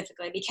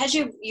specifically, because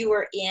you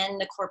were in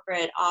the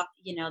corporate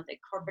the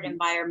corporate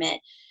environment.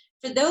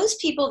 For those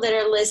people that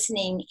are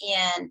listening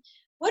in,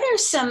 what are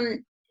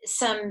some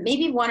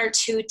maybe 1 or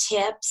 2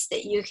 tips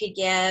that you could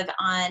give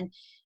on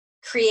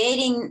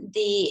creating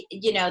the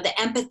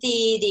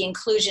empathy, the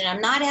inclusion? I'm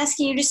not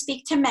asking you to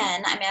speak to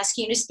men. I'm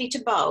asking you to speak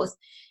to both.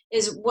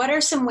 Is what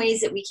are some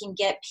ways that we can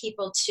get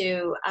people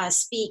to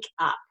speak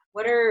up?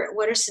 What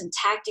are some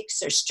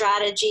tactics or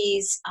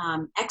strategies,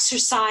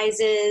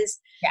 exercises,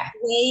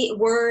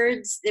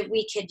 words that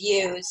we could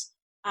use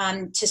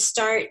to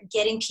start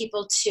getting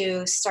people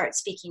to start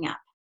speaking up?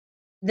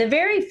 The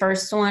very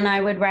first one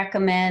I would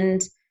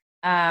recommend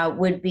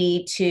would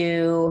be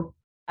to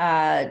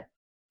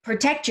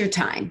protect your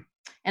time.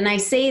 And I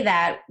say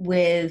that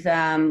with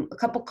a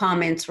couple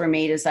comments were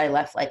made as I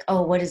left, like,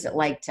 oh, what is it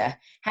like to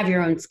have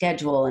your own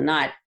schedule and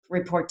not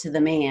report to the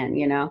man?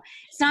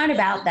 It's not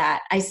about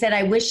that. I said,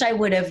 I wish I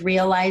would have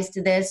realized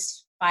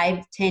this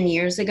 5-10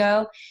 years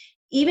ago.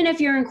 Even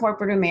if you're in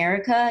corporate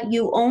America,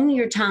 you own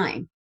your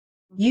time.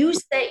 You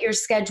set your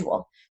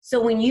schedule. So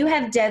when you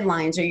have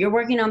deadlines or you're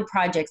working on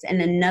projects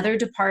and another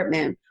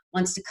department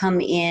wants to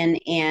come in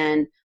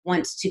and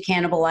wants to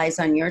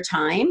cannibalize on your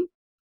time,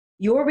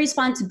 your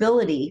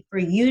responsibility for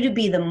you to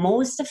be the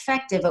most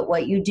effective at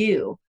what you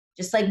do,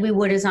 just like we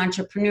would as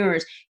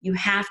entrepreneurs, you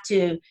have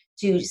to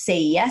say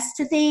yes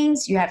to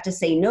things, you have to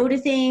say no to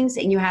things,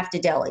 and you have to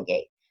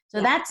delegate.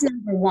 So that's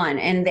number one.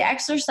 And the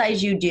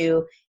exercise you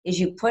do is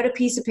you put a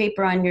piece of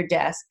paper on your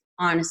desk,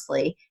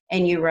 honestly,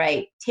 and you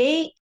write,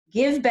 take,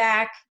 give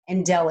back,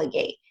 and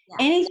delegate. Yeah.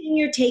 Anything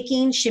you're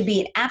taking should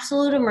be an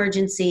absolute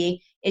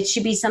emergency. It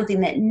should be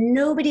something that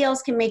nobody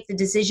else can make the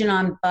decision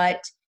on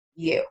but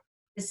you.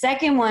 The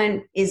second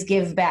one is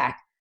give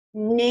back.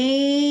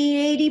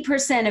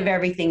 80% of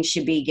everything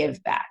should be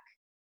give back.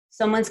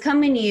 Someone's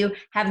coming to you,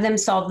 have them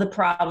solve the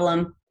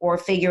problem or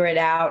figure it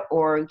out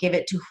or give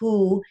it to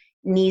who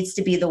needs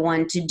to be the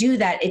one to do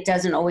that. It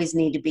doesn't always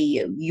need to be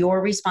you.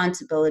 Your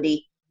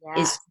responsibility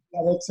is to be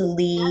able to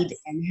lead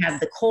and have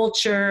the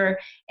culture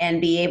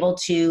and be able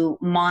to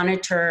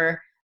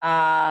monitor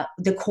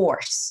the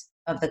course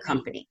of the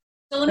company.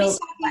 So let me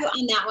stop you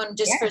on that one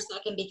just for a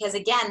second, because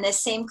again, this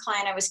same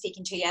client I was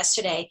speaking to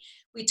yesterday,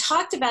 we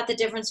talked about the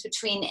difference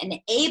between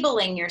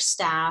enabling your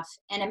staff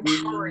and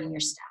empowering your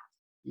staff.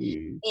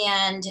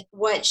 And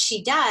what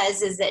she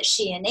does is that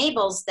she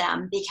enables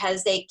them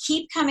because they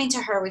keep coming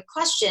to her with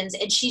questions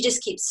and she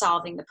just keeps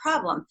solving the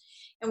problem.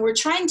 And we're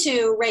trying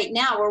to, right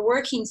now, we're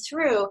working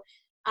through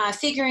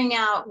figuring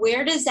out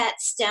where does that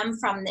stem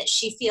from that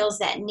she feels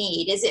that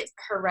need. Is it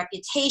her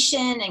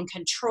reputation and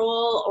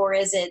control, or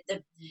is it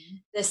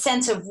the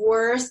sense of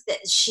worth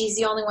that she's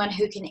the only one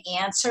who can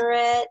answer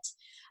it?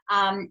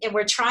 And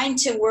we're trying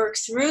to work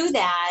through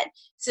that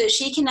so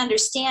she can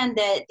understand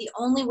that the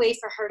only way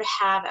for her to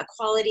have a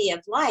quality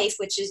of life,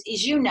 which is,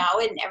 as you know,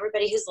 and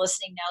everybody who's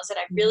listening knows that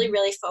I really,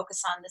 really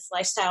focus on this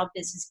lifestyle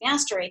business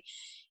mastery,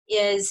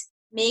 is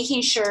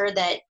making sure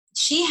that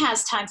she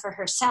has time for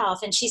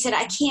herself. And she said,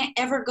 I can't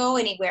ever go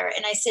anywhere.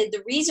 And I said,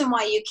 the reason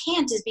why you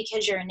can't is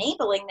because you're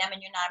enabling them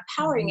and you're not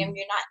empowering them.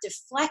 You're not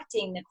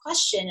deflecting the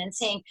question and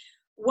saying,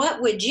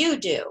 what would you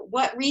do?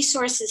 What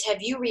resources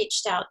have you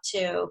reached out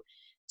to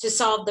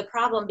solve the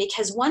problem?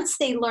 Because once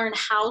they learn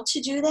how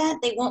to do that,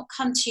 they won't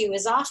come to you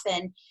as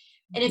often.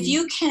 And if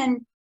you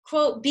can,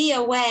 quote, be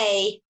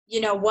away,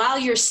 while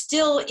you're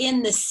still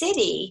in the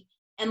city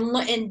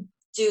and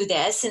do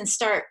this and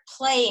start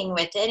playing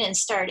with it and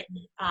start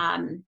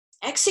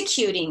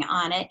executing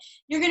on it,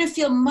 you're going to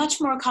feel much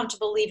more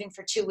comfortable leaving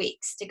for 2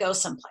 weeks to go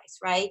someplace,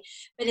 right?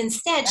 But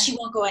instead, she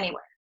won't go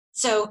anywhere.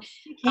 So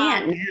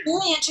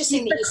really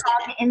interesting that you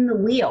said that. In the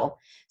wheel.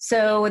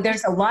 So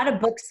there's a lot of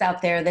books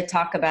out there that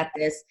talk about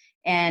this.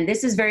 And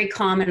this is very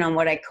common on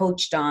what I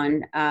coached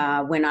on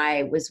when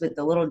I was with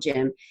the Little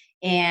Gym.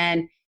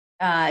 And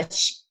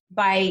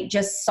by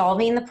just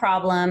solving the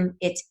problem,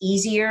 it's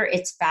easier,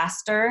 it's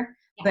faster.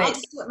 Yeah, but I'll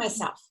just do it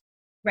myself.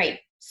 Right.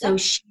 So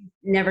she's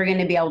never going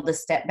to be able to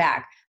step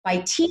back. By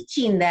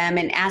teaching them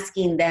and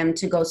asking them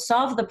to go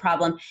solve the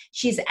problem,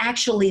 she's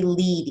actually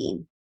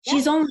leading. Yeah.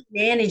 She's only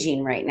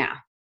managing right now.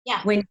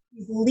 Yeah. When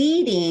she's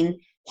leading,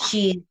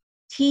 she's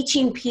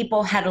teaching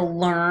people how to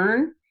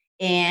learn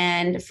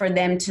and for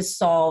them to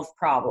solve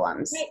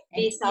problems. Right.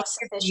 Be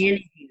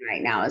self-sufficient.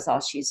 Right now is all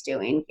she's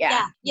doing.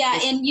 Yeah.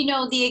 And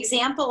the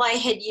example I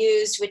had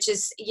used, which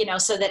is,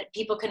 so that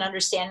people can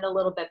understand a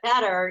little bit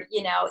better,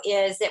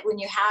 is that when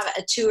you have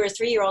a 2 or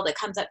 3-year-old that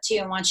comes up to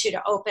you and wants you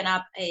to open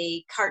up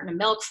a carton of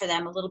milk for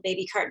them, a little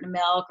baby carton of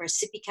milk or a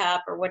sippy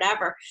cup or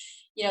whatever,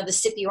 the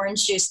sippy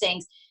orange juice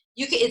things,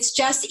 it's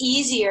just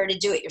easier to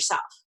do it yourself,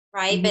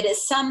 right? Mm-hmm. But at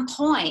some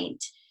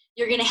point,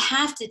 you're going to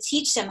have to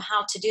teach them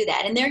how to do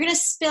that. And they're going to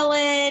spill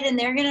it, and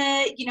they're going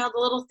to, the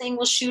little thing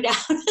will shoot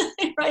out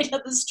right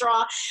at the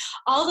straw.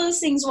 All those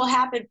things will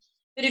happen.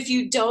 But if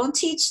you don't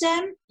teach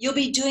them, you'll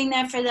be doing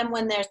that for them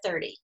when they're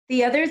 30.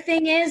 The other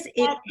thing is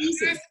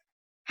it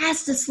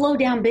has to slow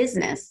down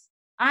business.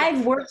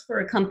 I've worked for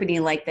a company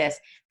like this.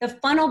 The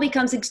funnel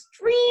becomes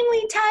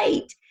extremely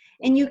tight,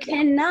 and you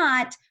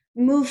cannot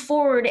move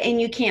forward,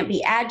 and you can't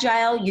be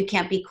agile. You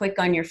can't be quick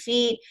on your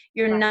feet.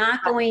 You're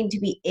not going to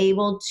be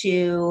able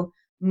to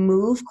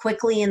move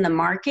quickly in the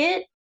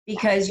market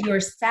because you're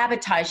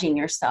sabotaging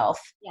yourself.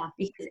 Yeah.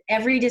 Because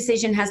every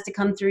decision has to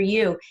come through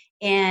you.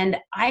 And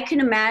I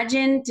can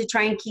imagine to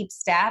try and keep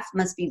staff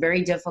must be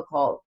very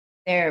difficult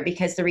there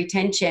because the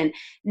retention,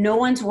 no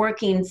one's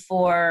working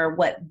for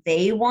what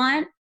they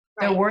want.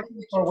 They're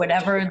working for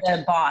whatever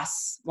the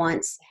boss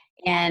wants.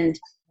 And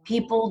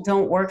people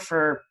don't work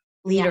for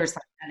leaders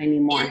like that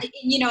anymore. And,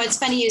 it's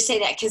funny you say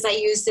that because I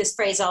use this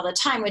phrase all the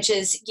time, which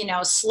is,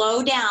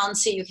 slow down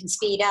so you can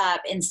speed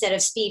up instead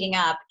of speeding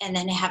up and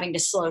then having to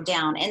slow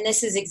down. And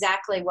this is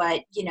exactly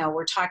what,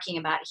 we're talking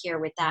about here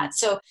with that.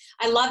 So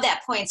I love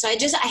that point. So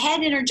I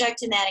had to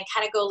interject in that and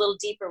kind of go a little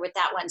deeper with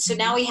that one. So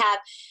now we have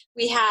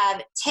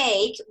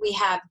take, we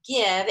have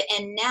give,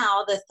 and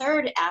now the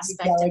third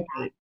aspect of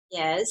that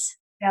is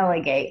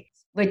delegate,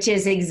 which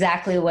is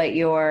exactly what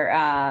your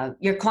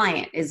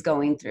client is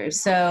going through.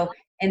 So,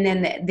 and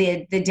then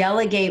the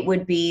delegate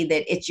would be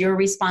that it's your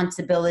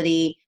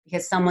responsibility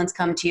because someone's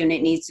come to you and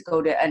it needs to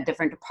go to a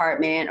different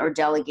department or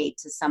delegate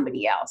to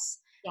somebody else.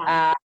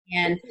 Yeah.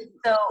 And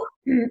so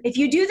if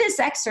you do this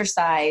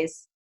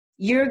exercise,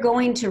 you're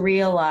going to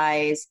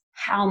realize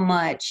how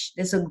much,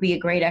 this will be a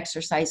great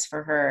exercise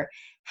for her,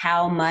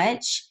 how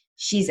much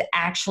she's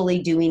actually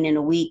doing in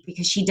a week,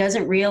 because she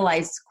doesn't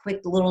realize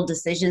quick little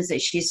decisions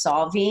that she's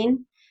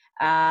solving.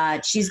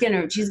 She's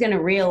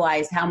gonna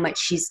realize how much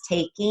she's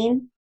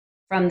taking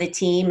from the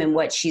team and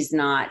what she's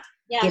not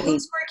giving.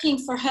 Who's working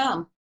for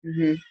whom?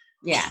 Mm-hmm.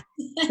 Yeah.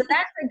 So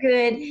that's a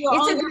good. Do you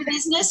own your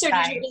business, or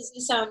does your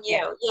business own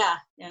you? Yeah.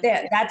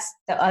 That's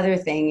the other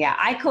thing. Yeah.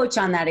 I coach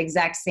on that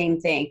exact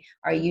same thing.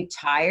 Are you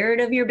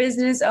tired of your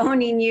business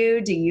owning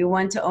you? Do you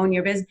want to own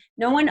your business?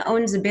 No one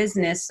owns a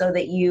business so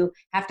that you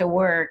have to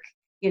work,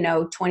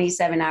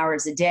 27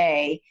 hours a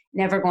day,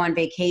 never go on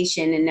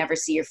vacation, and never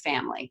see your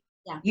family.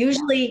 Yeah.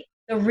 Usually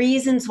the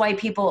reasons why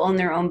people own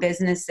their own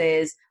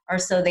businesses are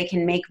so they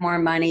can make more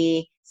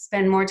money,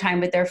 spend more time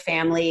with their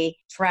family,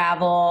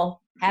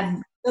 travel, have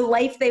the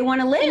life they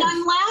want to live. And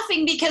I'm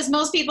laughing because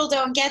most people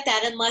don't get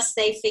that unless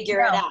they figure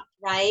it out,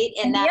 right?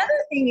 And the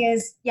other thing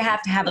is you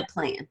have to have a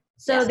plan.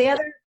 So the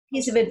other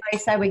piece of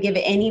advice I would give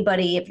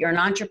anybody, if you're an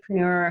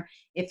entrepreneur,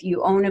 if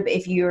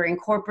you're in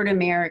corporate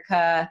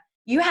America,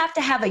 you have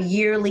to have a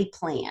yearly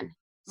plan.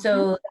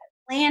 So the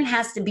plan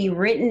has to be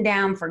written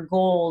down for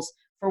goals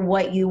for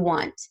what you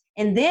want.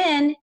 And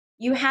then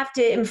you have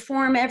to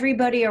inform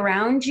everybody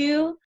around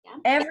you,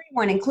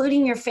 everyone,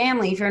 including your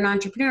family, if you're an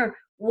entrepreneur,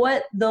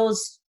 what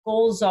those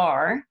goals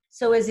are.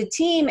 So as a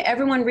team,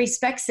 everyone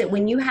respects it.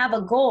 When you have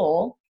a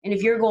goal, and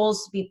if your goal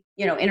is to be,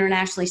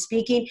 internationally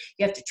speaking,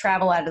 you have to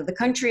travel out of the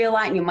country a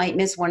lot and you might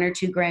miss one or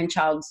two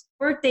grandchild's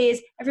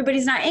birthdays.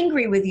 Everybody's not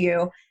angry with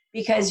you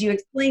because you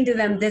explain to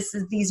them,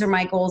 these are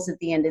my goals at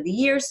the end of the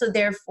year. So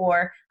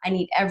therefore I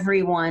need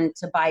everyone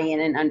to buy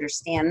in and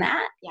understand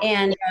that. Yeah.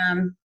 And,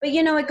 but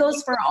it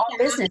goes for all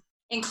business.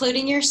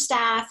 Including your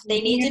staff.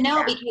 They need to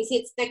know because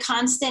it's the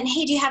constant,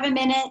 hey, do you have a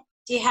minute?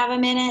 Do you have a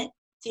minute?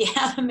 Do you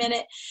have a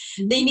minute?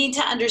 They need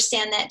to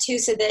understand that too,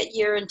 so that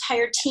your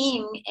entire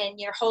team and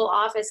your whole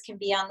office can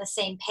be on the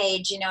same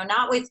page,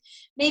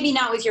 maybe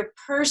not with your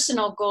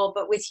personal goal,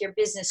 but with your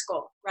business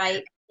goal,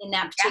 right? In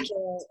that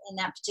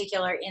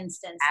particular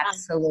instance.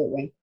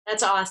 Absolutely.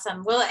 That's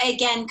awesome. Well,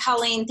 again,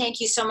 Colleen, thank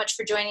you so much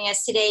for joining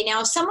us today.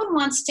 Now, if someone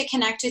wants to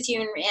connect with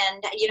you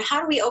and how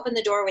do we open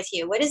the door with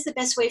you? What is the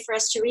best way for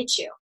us to reach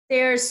you?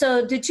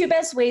 So the two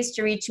best ways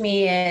to reach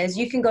me is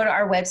you can go to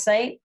our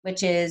website,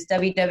 which is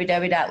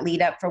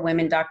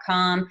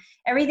www.leadupforwomen.com.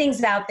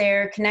 Everything's out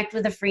there. Connect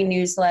with a free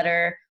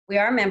newsletter. We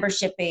are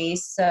membership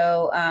based,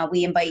 so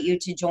we invite you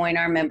to join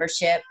our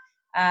membership.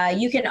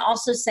 You can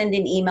also send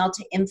an email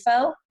to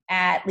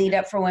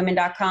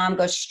info@leadupforwomen.com.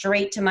 Go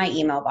straight to my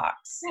email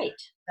box. Great.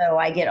 So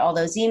I get all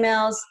those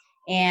emails.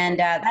 And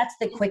that's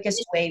the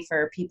quickest way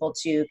for people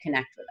to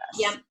connect with us.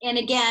 Yeah. And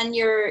again,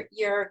 your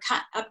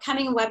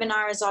upcoming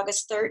webinar is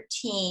August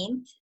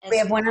 13th. We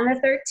have one on the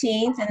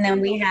 13th, and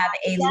then we have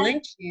a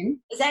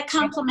luncheon. Is that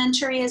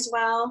complimentary as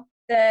well?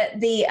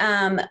 The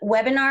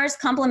webinar is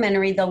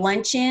complimentary. The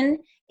luncheon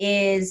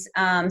is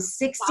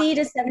 $60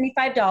 to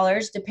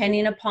 $75,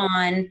 depending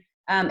upon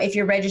if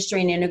you're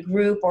registering in a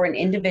group or an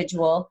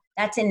individual.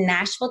 That's in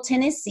Nashville,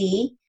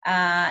 Tennessee.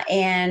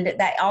 And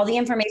that all the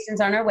information is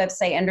on our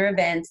website under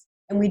events.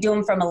 And we do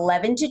them from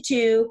 11 to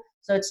 2.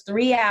 So it's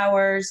 3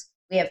 hours.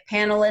 We have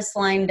panelists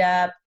lined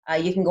up.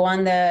 You can go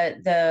on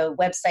the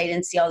website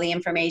and see all the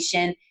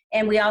information.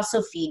 And we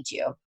also feed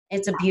you.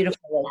 It's a beautiful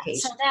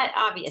location. So that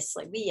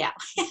obviously, we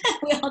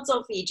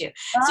also feed you.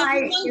 So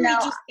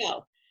just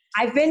go.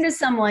 I've been to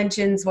some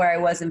luncheons where I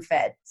wasn't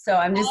fed. So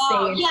I'm just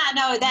saying. Yeah,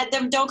 no,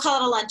 don't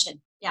call it a luncheon.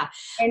 Yeah.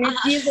 And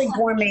it's usually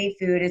gourmet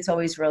food. It's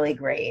always really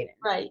great.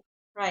 Right.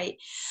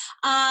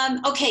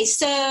 Okay,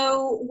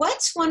 so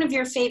what's one of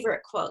your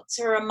favorite quotes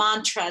or a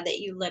mantra that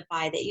you live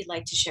by that you'd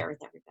like to share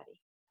with everybody?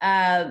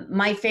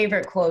 My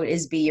favorite quote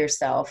is "Be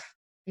yourself,"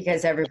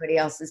 because everybody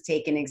else is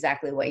taking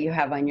exactly what you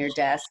have on your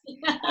desk.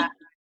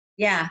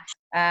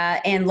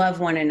 And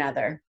love one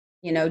another.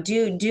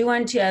 Do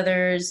unto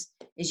others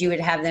as you would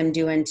have them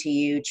do unto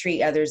you.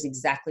 Treat others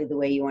exactly the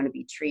way you want to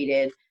be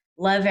treated.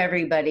 Love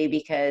everybody,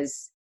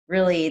 because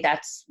really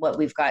that's what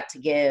we've got to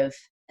give.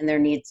 And there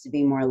needs to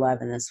be more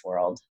love in this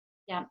world.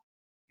 Yeah.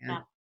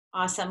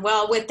 Awesome.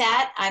 Well, with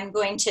that, I'm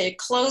going to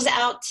close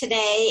out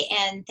today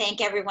and thank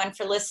everyone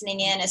for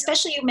listening in,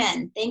 especially you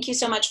men. Thank you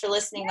so much for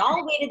listening all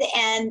the way to the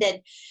end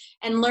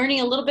and learning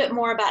a little bit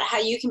more about how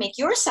you can make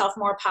yourself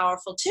more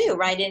powerful too,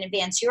 right? And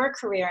advance your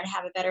career and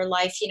have a better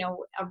life,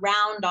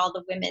 around all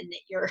the women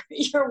that you're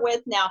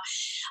with now.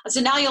 So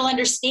now you'll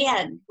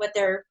understand what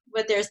they're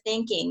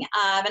thinking.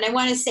 And I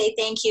want to say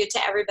thank you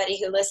to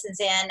everybody who listens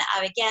in.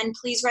 Again,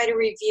 please write a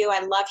review. I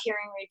love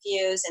hearing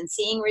reviews and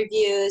seeing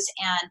reviews,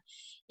 and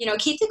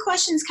keep the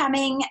questions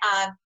coming.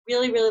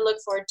 Really, really look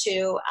forward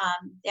to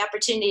the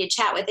opportunity to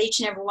chat with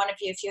each and every one of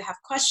you if you have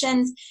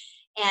questions.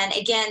 And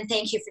again,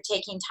 thank you for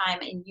taking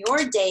time in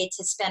your day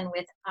to spend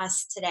with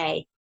us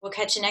today. We'll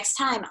catch you next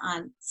time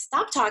on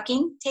Stop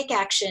Talking, Take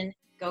Action,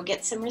 Go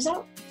Get Some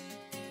Results.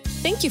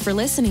 Thank you for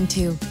listening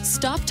to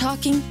Stop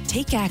Talking,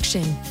 Take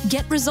Action,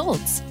 Get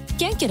Results.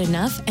 Can't get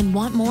enough and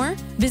want more?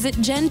 Visit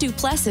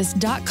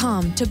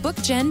JenDuplessis.com to book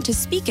Jen to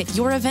speak at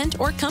your event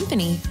or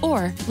company,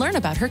 or learn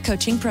about her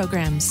coaching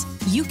programs.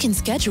 You can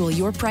schedule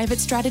your private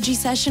strategy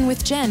session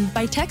with Jen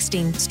by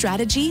texting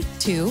strategy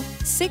to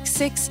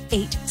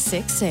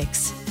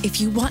 66866.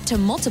 If you want to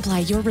multiply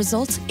your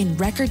results in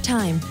record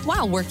time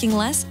while working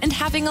less and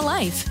having a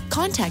life,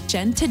 contact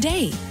Jen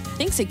today.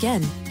 Thanks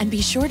again, and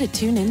be sure to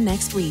tune in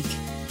next week.